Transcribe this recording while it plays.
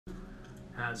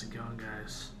How's it going,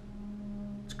 guys?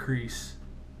 It's CHREEES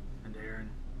and Aaron,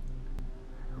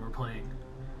 and we're playing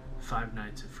Five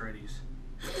Nights at Freddy's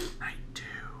Night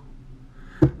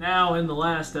 2. Now, in the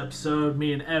last episode,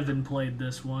 me and Evan played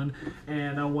this one,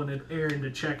 and I wanted Aaron to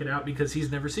check it out because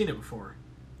he's never seen it before.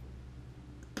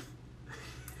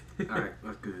 Alright,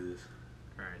 let's do this.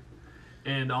 Alright.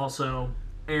 And also,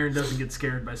 Aaron doesn't get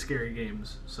scared by scary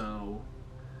games, so,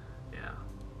 yeah.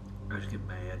 I just get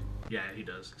mad. Yeah, he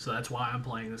does. So that's why I'm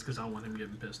playing this, because I don't want him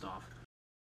getting pissed off.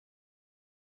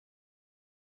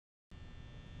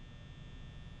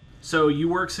 So you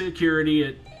work security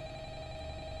at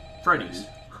Freddy's.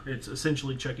 It's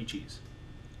essentially Chuck E. Cheese.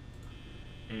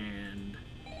 And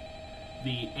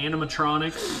the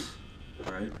animatronics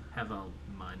have a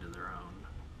mind of their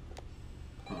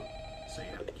own. So you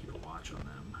have to keep a watch on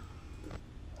them.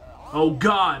 Oh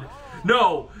God!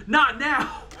 No! Not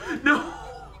now! No!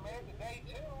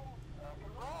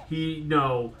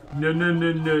 No.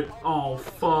 Oh,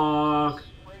 fuck.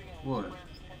 What?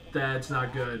 That's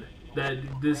not good.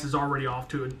 This is already off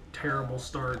to a terrible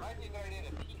start.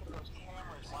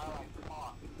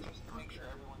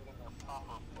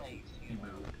 He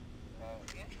moved.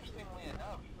 Interestingly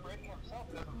enough, Freddy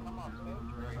himself doesn't come on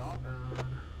stage very often.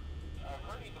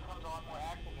 Freddy becomes a lot more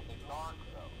active in the dark,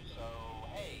 though. So,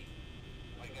 hey,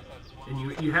 I guess that's one.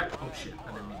 And you have... Oh, shit.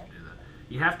 I didn't mean to do that.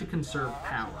 You have to conserve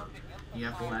power. You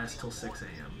have to last till 6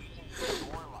 a.m.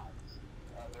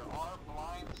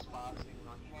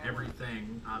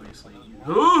 Everything, obviously.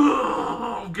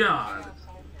 Oh, God.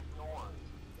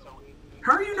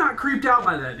 How are you not creeped out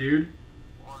by that, dude?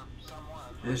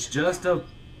 It's just a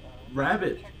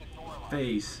rabbit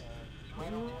face.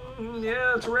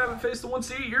 Yeah, it's a rabbit face that wants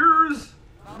to eat yours.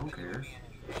 I don't care.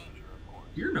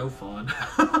 You're no fun.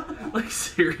 Like,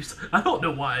 seriously. I don't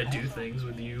know why I do things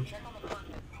with you.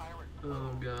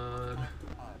 Oh, God.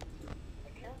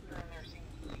 Fuck him.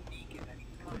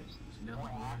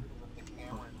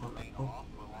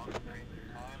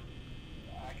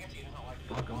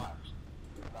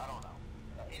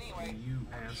 You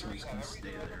assholes can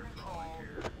stay there for all I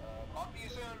care.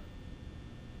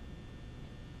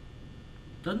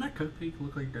 Doesn't that cupcake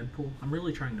look like Deadpool? I'm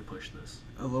really trying to push this.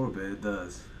 A little bit, it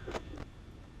does.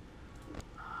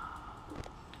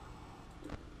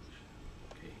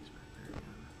 Okay, he's back there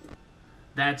again.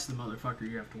 That's the motherfucker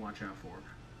you have to watch out for.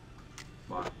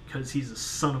 Why? Because he's a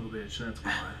son of a bitch, that's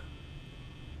why.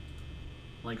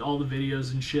 Like, all the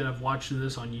videos and shit I've watched of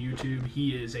this on YouTube,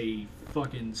 he is a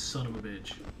fucking son of a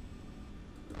bitch.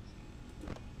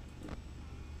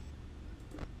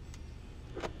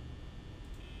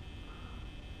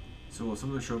 So will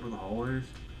someone show up in the hallways?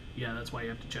 Yeah, that's why you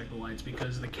have to check the lights,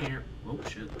 because the oh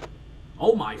shit.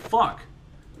 Oh my fuck!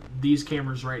 These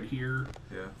cameras right here,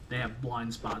 yeah, they have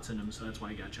blind spots in them, so that's why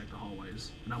you gotta check the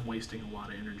hallways. And I'm wasting a lot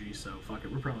of energy, so fuck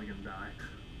it, we're probably gonna die.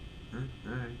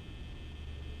 Alright.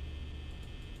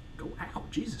 Go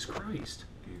out, Jesus Christ.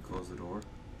 Can you close the door?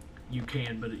 You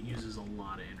can, but it uses a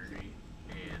lot of energy,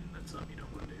 and that's something you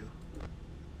don't want to do.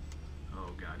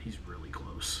 Oh God, he's really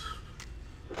close.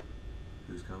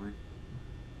 Who's coming?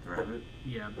 The rabbit?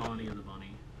 Yeah, Bonnie or the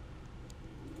bunny.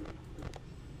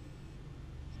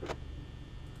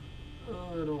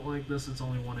 Oh, I don't like this. It's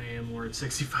only 1 a.m. We're at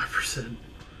 65%.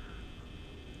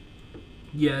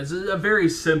 Yeah, it's a very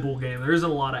simple game. There isn't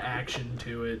a lot of action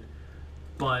to it.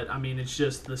 But, I mean, it's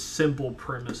just the simple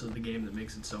premise of the game that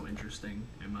makes it so interesting,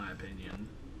 in my opinion.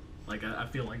 Like, I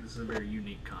feel like this is a very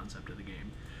unique concept of the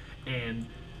game. And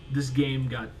this game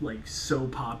got, like, so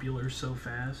popular so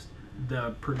fast,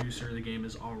 the producer of the game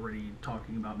is already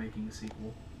talking about making a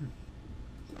sequel.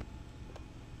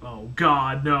 Oh,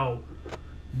 God, no.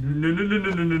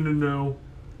 No.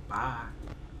 Bye.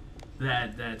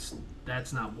 That's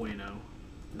not bueno.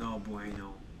 No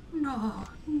bueno. No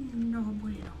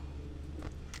bueno.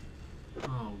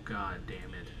 Oh, God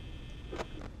damn it.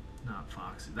 Not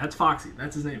Foxy. That's Foxy.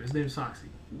 That's his name. His name's Foxy.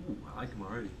 Ooh, I like him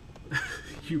already.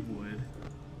 You would.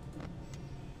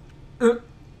 Oh,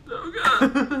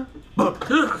 God. Fucking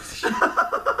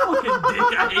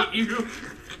dick, I hate you.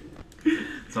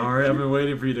 Sorry, I've been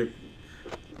waiting for you to...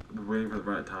 I've been waiting for the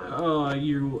right time.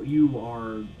 You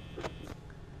are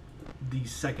the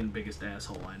second biggest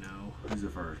asshole I know. Who's the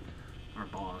first? Our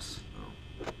boss. Oh.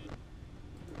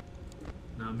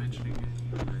 Not mentioning any.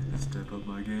 I just step up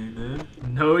my game then?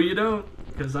 No, you don't.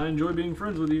 Because I enjoy being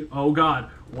friends with you. Oh, God.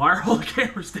 Why are all the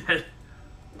cameras dead?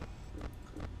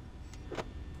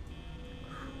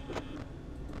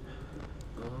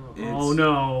 Oh,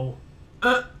 no.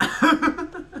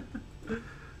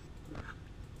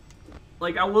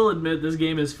 Like, I will admit, this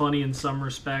game is funny in some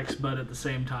respects, but at the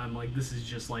same time, like, this is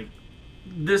just, like,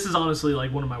 This is honestly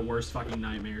like one of my worst fucking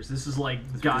nightmares. This is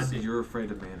like God. You're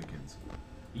afraid of mannequins.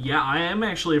 Yeah, I am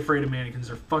actually afraid of mannequins.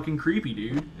 They're fucking creepy,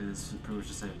 dude. And it's pretty much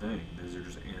the same thing. These are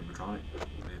just animatronic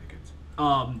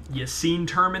mannequins. You seen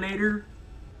Terminator?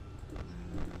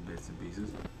 Bits and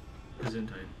pieces.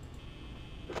 Gesundheit.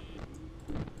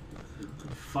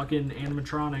 Fucking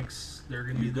animatronics. They're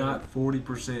gonna be. You got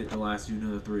 40% to last you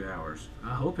another 3 hours.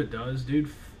 I hope it does, dude.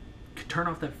 Turn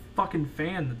off that fucking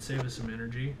fan that'd save us some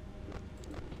energy.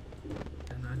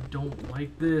 And I don't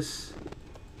like this.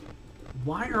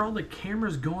 Why are all the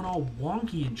cameras going all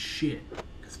wonky and shit?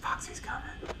 Because Foxy's coming.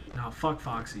 No, fuck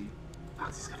Foxy.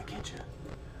 Foxy's gonna get you.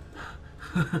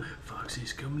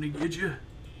 Foxy's coming to get you.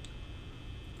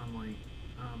 I'm like,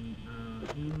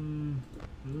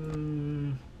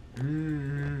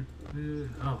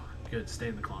 oh, good. Stay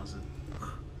in the closet.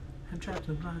 I'm trapped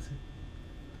in the closet.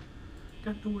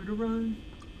 Got nowhere to run.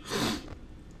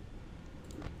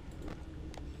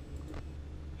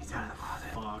 He's out of the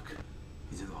closet. Fuck.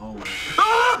 He's in the hallway.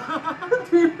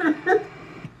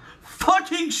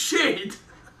 Fucking shit!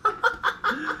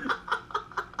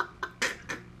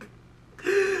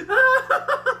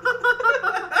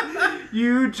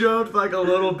 You jumped like a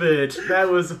little bitch. That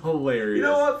was hilarious. You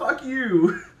know what? Fuck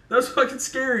you. That's fucking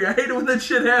scary. I hate it when that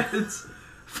shit happens.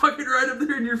 Fucking right up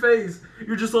there in your face.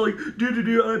 You're just like,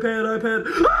 iPad.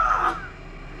 Ah!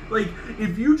 Like,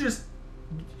 if you just...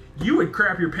 You would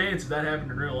crap your pants if that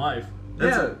happened in real life.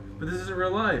 Yeah, but this isn't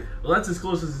real life. Well, that's as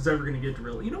close as it's ever going to get to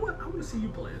real. You know what? I want to see you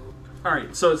play it.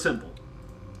 Alright, so it's simple.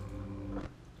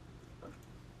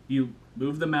 You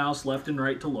move the mouse left and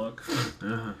right to look.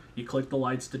 You click the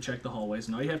lights to check the hallways.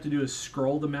 And all you have to do is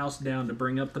scroll the mouse down to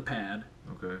bring up the pad.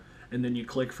 Okay. And then you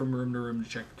click from room to room to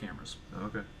check the cameras.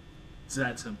 Okay. It's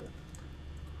that simple.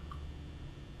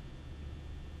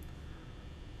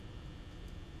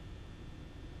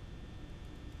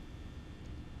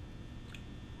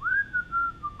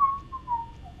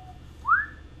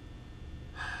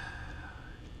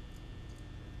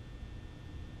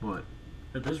 What?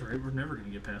 At this rate, we're never going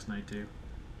to get past night 2.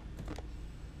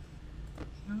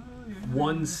 Oh, yeah.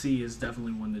 1C is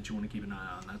definitely one that you want to keep an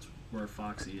eye on. That's where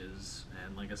Foxy is.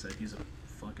 And like I said, he's a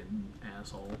fucking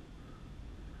asshole.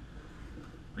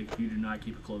 Like, if you do not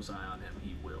keep a close eye on him,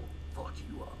 he will fuck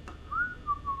you up.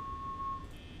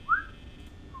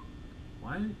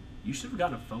 Why? You should have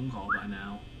gotten a phone call by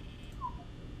now.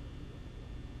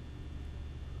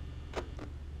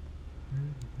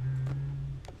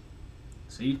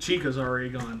 See, Chica's already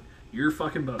gone. You're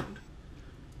fucking boned.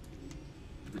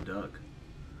 The duck.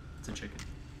 It's a chicken.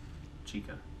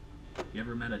 Chica. You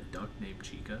ever met a duck named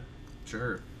Chica?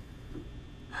 Sure.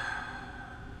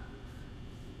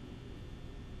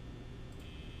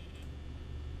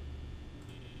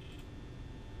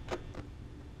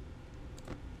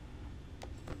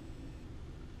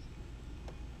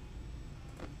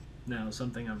 Now,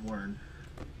 something I've learned.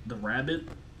 The rabbit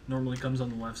normally comes on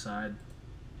the left side,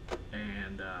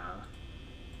 and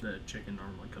the chicken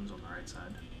normally comes on the right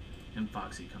side, and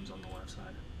Foxy comes on the left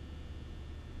side.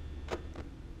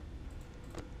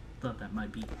 Thought that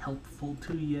might be helpful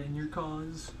to you in your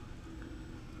cause.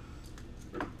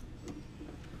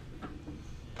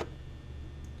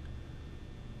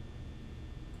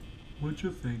 What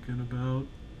you thinking about?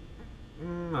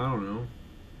 I don't know.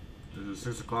 Is it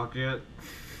 6 o'clock yet?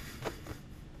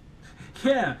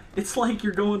 Yeah, it's like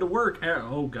you're going to work.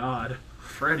 Oh God,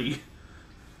 Freddy.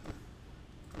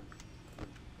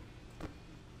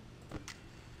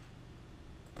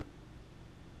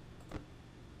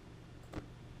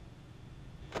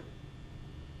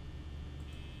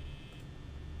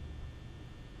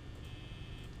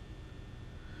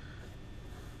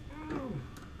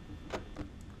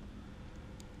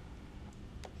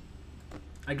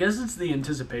 I guess it's the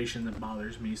anticipation that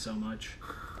bothers me so much.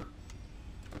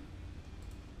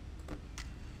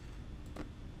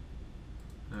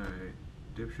 Alright.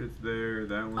 Dipshit's there,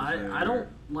 that one's there. I don't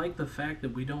like the fact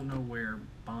that we don't know where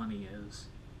Bonnie is.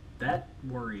 That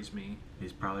worries me.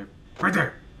 He's probably right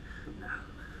there! No.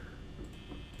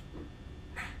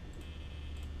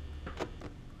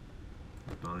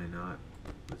 Bonnie not.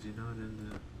 Was he not in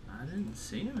the... I didn't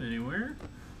see him anywhere.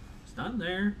 He's not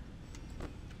there.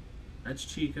 That's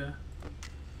Chica.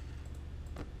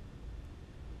 He's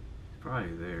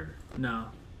probably there. No.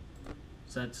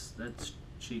 That's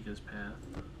Chica's path.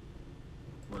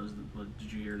 What,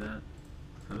 did you hear that?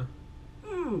 Huh?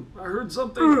 I heard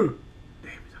something.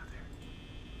 Damn, he's not there.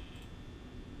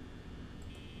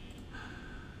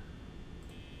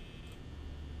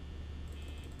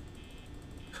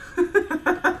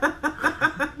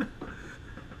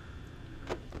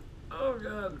 Oh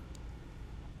God.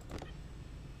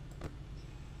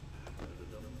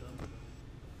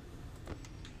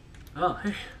 Oh,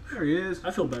 hey. There he is. I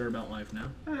feel better about life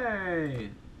now. Hey.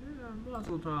 Yeah,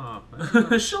 Mazel tov.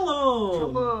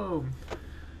 Shalom!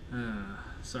 Shalom.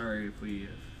 Sorry if we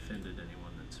offended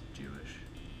anyone that's Jewish.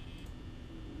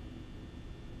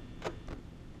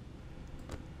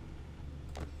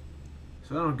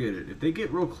 So I don't get it. If they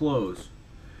get real close...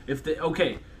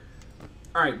 Okay.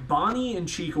 Alright, Bonnie and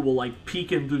Chica will, like,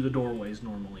 peek in through the doorways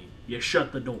normally. You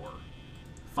shut the door.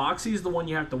 Foxy's the one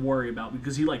you have to worry about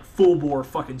because he, like, full bore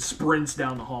fucking sprints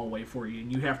down the hallway for you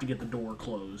and you have to get the door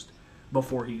closed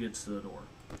before he gets to the door.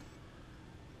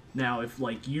 Now, if,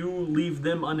 like, you leave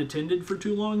them unattended for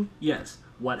too long, yes,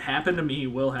 what happened to me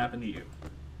will happen to you.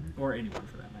 Or anyone,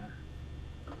 for that matter.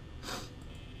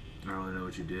 I don't really know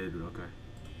what you did, but okay.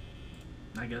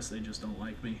 I guess they just don't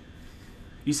like me.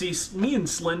 You see, me and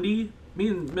Slendy, me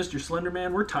and Mr.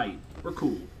 Slenderman, we're tight. We're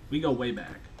cool. We go way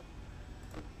back.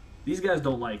 These guys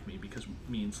don't like me because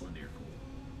me and Slendy are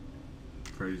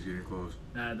cool. Freddy's getting close.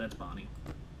 That's Bonnie.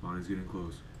 Bonnie's getting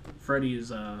close. Freddy is,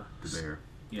 The bear.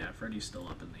 Yeah, Freddy's still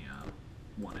up in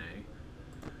the 1A.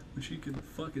 But she can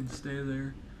fucking stay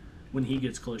there. When he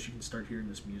gets close, you can start hearing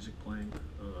this music playing.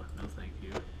 Ugh, no thank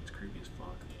you. It's creepy as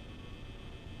fuck.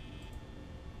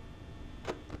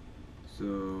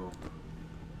 So,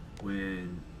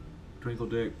 when Twinkle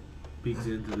Dick peeks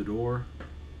into the door,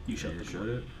 You shut the door. shut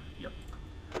it. Yep.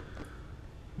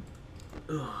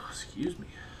 Ugh, excuse me.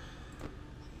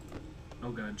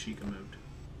 Oh god, Chica moved.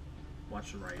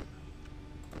 Watch the right.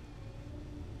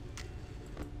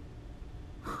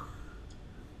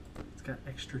 It's got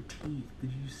extra teeth.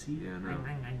 Did you see that? Yeah, no.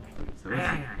 So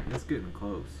it's getting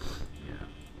close. Yeah.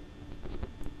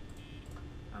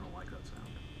 I don't like that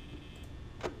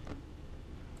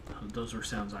sound. Those were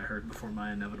sounds I heard before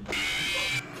my inevitable.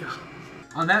 God.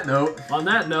 On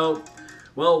that note,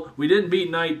 Well, we didn't beat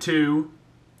night 2,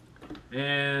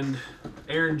 and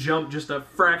Aaron jumped just a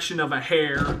fraction of a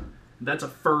hair. That's a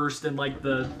first in like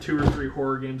the 2 or 3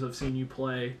 horror games I've seen you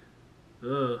play.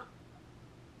 Ugh.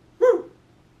 Woo!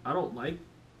 I don't like.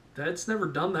 That's never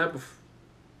done that before.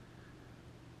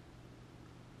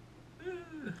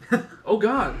 Oh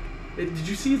God! Did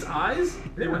you see its eyes?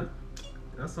 They went.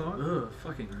 that's all. Ugh,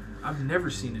 fucking. I've never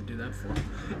seen it do that before.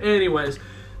 Anyways,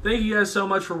 thank you guys so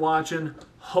much for watching.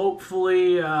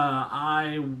 Hopefully,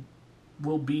 I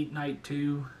will beat Night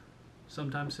 2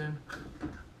 sometime soon.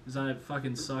 Because I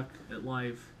fucking suck at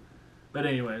life. But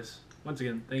anyways, once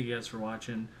again, thank you guys for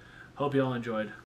watching. Hope you all enjoyed.